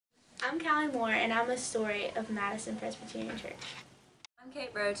I'm Callie Moore, and I'm a story of Madison Presbyterian Church. I'm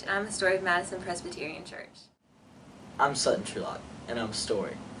Kate Roach, and I'm a story of Madison Presbyterian Church. I'm Sutton, and I'm a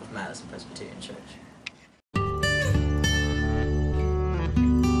story of Madison Presbyterian Church.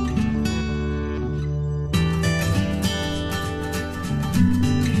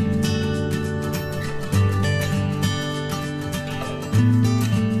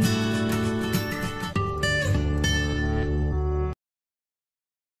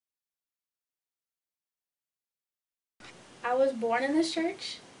 I was born in this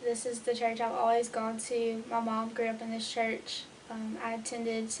church. This is the church I've always gone to. My mom grew up in this church. I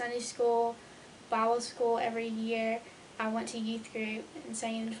attended Sunday school, Bible school every year. I went to youth group and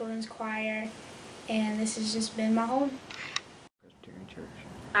sang in the children's choir, and this has just been my home. Presbyterian Church.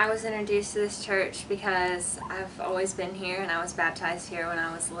 I was introduced to this church because I've always been here, and I was baptized here when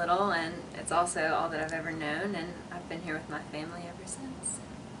I was little, and it's also all that I've ever known, and I've been here with my family ever since.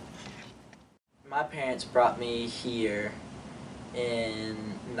 My parents brought me here in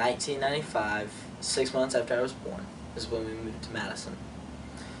 1995, 6 months after I was born, is when we moved to Madison.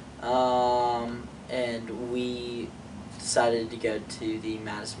 And we decided to go to the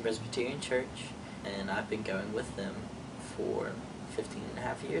Madison Presbyterian Church, and I've been going with them for 15 and a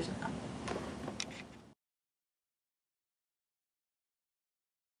half years now.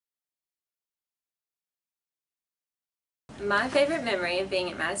 My favorite memory of being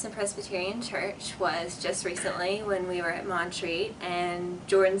at Madison Presbyterian Church was just recently when we were at Montreat and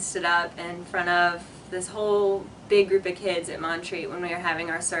Jordan stood up in front of this whole big group of kids at Montreat when we were having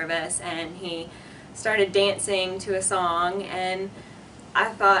our service, and he started dancing to a song, and I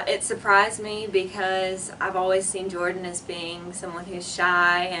thought it surprised me because I've always seen Jordan as being someone who's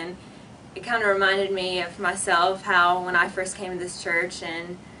shy, and it kind of reminded me of myself, how when I first came to this church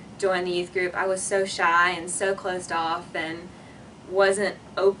and joined the youth group, I was so shy and so closed off and wasn't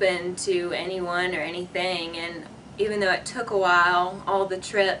open to anyone or anything. And even though it took a while, all the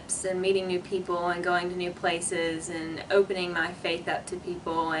trips and meeting new people and going to new places and opening my faith up to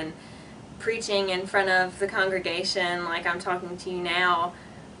people and preaching in front of the congregation like I'm talking to you now,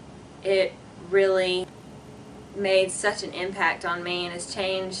 it really made such an impact on me and has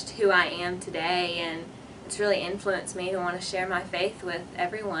changed who I am today, and it's really influenced me to want to share my faith with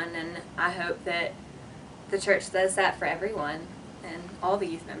everyone, and I hope that the church does that for everyone and all the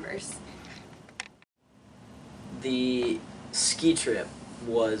youth members. The ski trip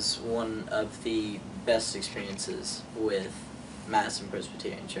was one of the best experiences with Madison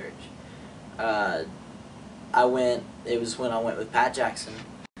Presbyterian Church. It was when I went with Pat Jackson.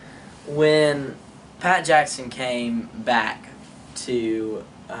 When Pat Jackson came back to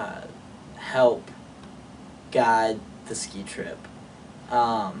help guide the ski trip,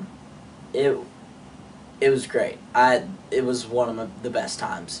 it was great. It was one of the best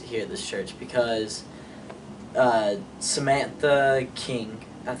times here at this church because Samantha King,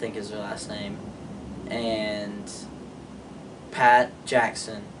 I think is her last name, and Pat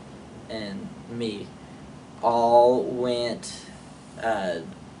Jackson and me all went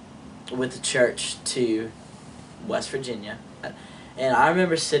with the church to West Virginia. And I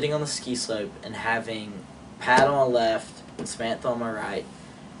remember sitting on the ski slope and having Pat on my left and Samantha on my right,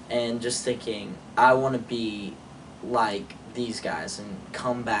 and just thinking, I want to be like these guys and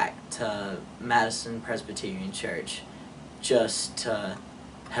come back to Madison Presbyterian Church just to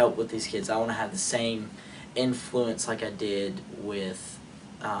help with these kids. I want to have the same influence like I did with,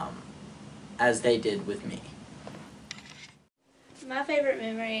 as they did with me. My favorite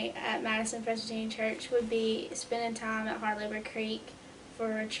memory at Madison Presbyterian Church would be spending time at Hard Labor Creek for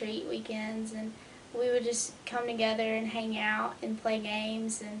retreat weekends, and we would just come together and hang out and play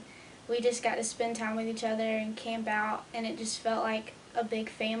games, and we just got to spend time with each other and camp out, and it just felt like a big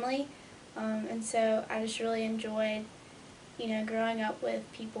family. And so I just really enjoyed, growing up with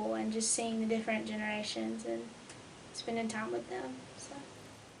people and just seeing the different generations and spending time with them. So.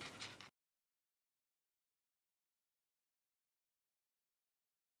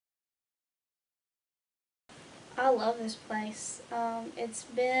 I love this place. It's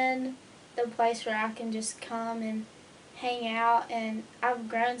been the place where I can just come and hang out, and I've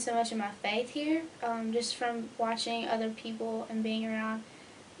grown so much in my faith here, just from watching other people and being around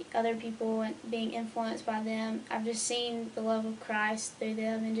other people and being influenced by them. I've just seen the love of Christ through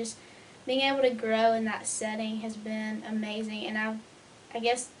them, and just being able to grow in that setting has been amazing. And I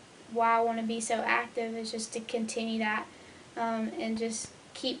guess why I want to be so active is just to continue that, and just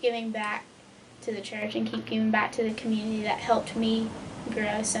keep giving back to the church and keep giving back to the community that helped me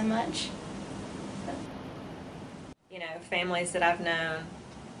grow so much. You know, families that I've known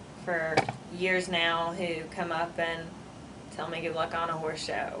for years now who come up and tell me good luck on a horse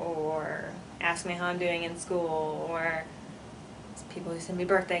show, or ask me how I'm doing in school, or people who send me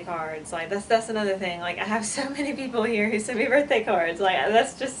birthday cards. Like, that's another thing. Like, I have so many people here who send me birthday cards. Like,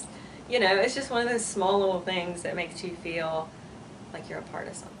 that's just, you know, it's just one of those small little things that makes you feel like you're a part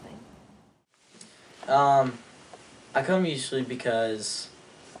of something. I come usually because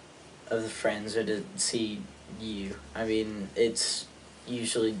of the friends or to see you. I mean, it's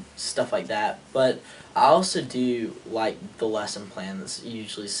usually stuff like that. But I also do like the lesson plan that's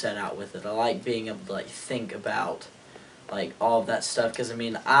usually set out with it. I like being able to, like, think about, like, all of that stuff, because, I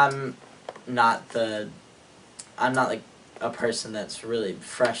mean, I'm not like a person that's really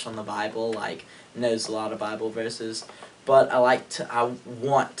fresh on the Bible, like, knows a lot of Bible verses, but I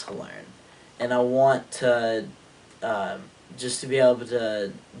want to learn, and I want to, just to be able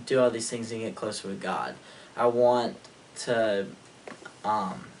to do all these things and get closer with God. I want to,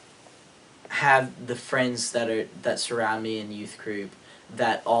 have the friends that surround me in youth group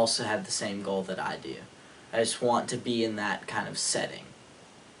that also have the same goal that I do. I just want to be in that kind of setting.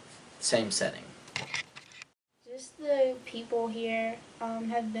 Same setting. Just the people here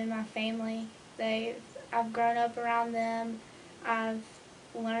have been my family. I've grown up around them. I've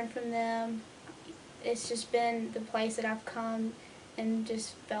learned from them. It's just been the place that I've come and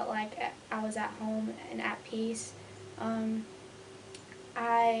just felt like I was at home and at peace.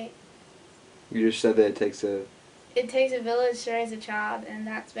 You just said that it takes a village to raise a child, and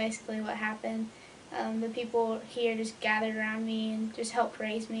that's basically what happened. The people here just gathered around me and just helped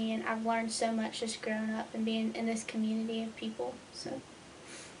raise me, and I've learned so much just growing up and being in this community of people. So.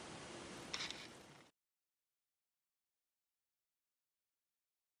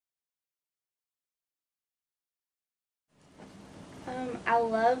 I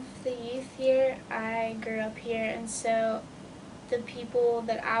love the youth here. I grew up here, and so the people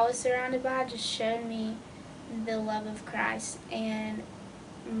that I was surrounded by just showed me the love of Christ. And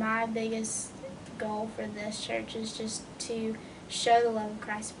my biggest goal for this church is just to show the love of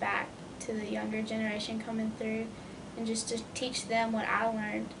Christ back to the younger generation coming through, and just to teach them what I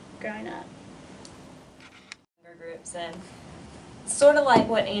learned growing up. Groups, and sort of like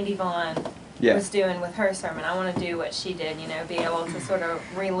what Andy Vaughn was doing with her sermon. I want to do what she did, you know, be able to sort of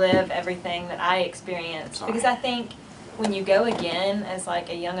relive everything that I experienced. Because I think when you go again as like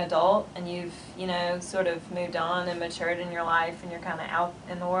a young adult and you've, you know, sort of moved on and matured in your life and you're kind of out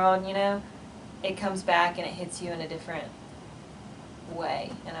in the world, you know, it comes back and it hits you in a different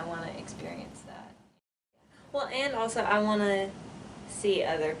way, and I want to experience that. Well, and also I want to see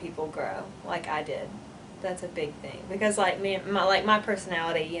other people grow like I did. That's a big thing, because like my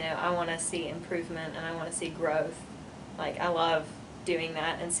personality, you know, I want to see improvement and I want to see growth. Like, I love doing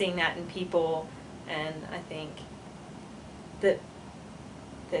that and seeing that in people, and I think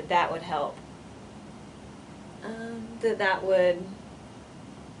that would help. That would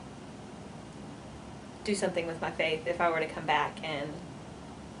do something with my faith if I were to come back and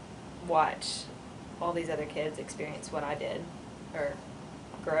watch all these other kids experience what I did, or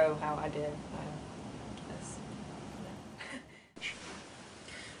grow how I did.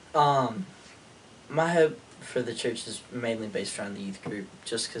 My hope for the church is mainly based around the youth group,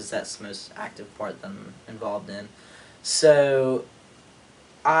 just because that's the most active part that I'm involved in. So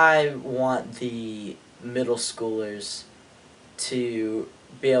I want the middle schoolers to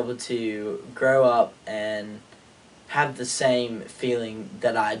be able to grow up and have the same feeling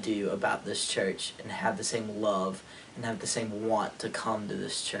that I do about this church, and have the same love and have the same want to come to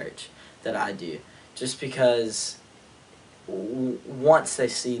this church that I do. Just because once they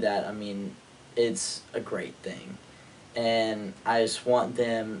see that, I mean, it's a great thing. And I just want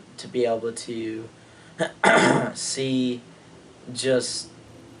them to be able to see just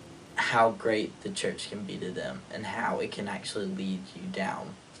how great the church can be to them, and how it can actually lead you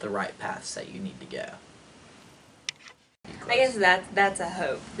down the right paths that you need to go. I guess that's a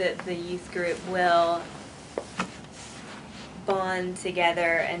hope, that the youth group will bond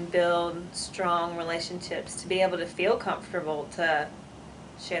together and build strong relationships to be able to feel comfortable to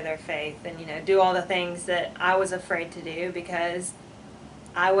share their faith and, you know, do all the things that I was afraid to do, because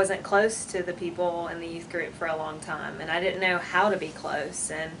I wasn't close to the people in the youth group for a long time, and I didn't know how to be close,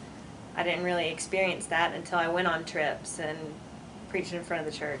 and I didn't really experience that until I went on trips and preached in front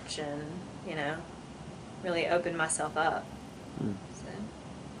of the church, and, you know, really opened myself up.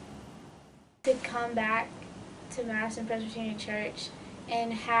 To come back to Madison Presbyterian Church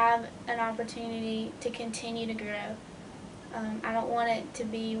and have an opportunity to continue to grow. I don't want it to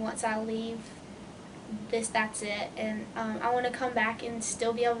be, once I leave, that's it. And I want to come back and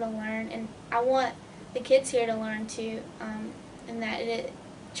still be able to learn. And I want the kids here to learn too, and that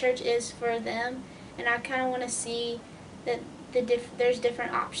church is for them. And I kind of want to see that there's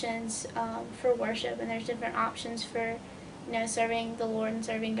different options for worship, and there's different options for serving the Lord and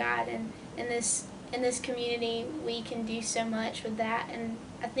serving God, and in this community we can do so much with that. And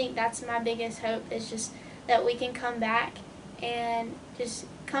I think that's my biggest hope, is just that we can come back and just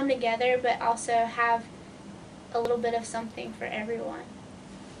come together, but also have a little bit of something for everyone.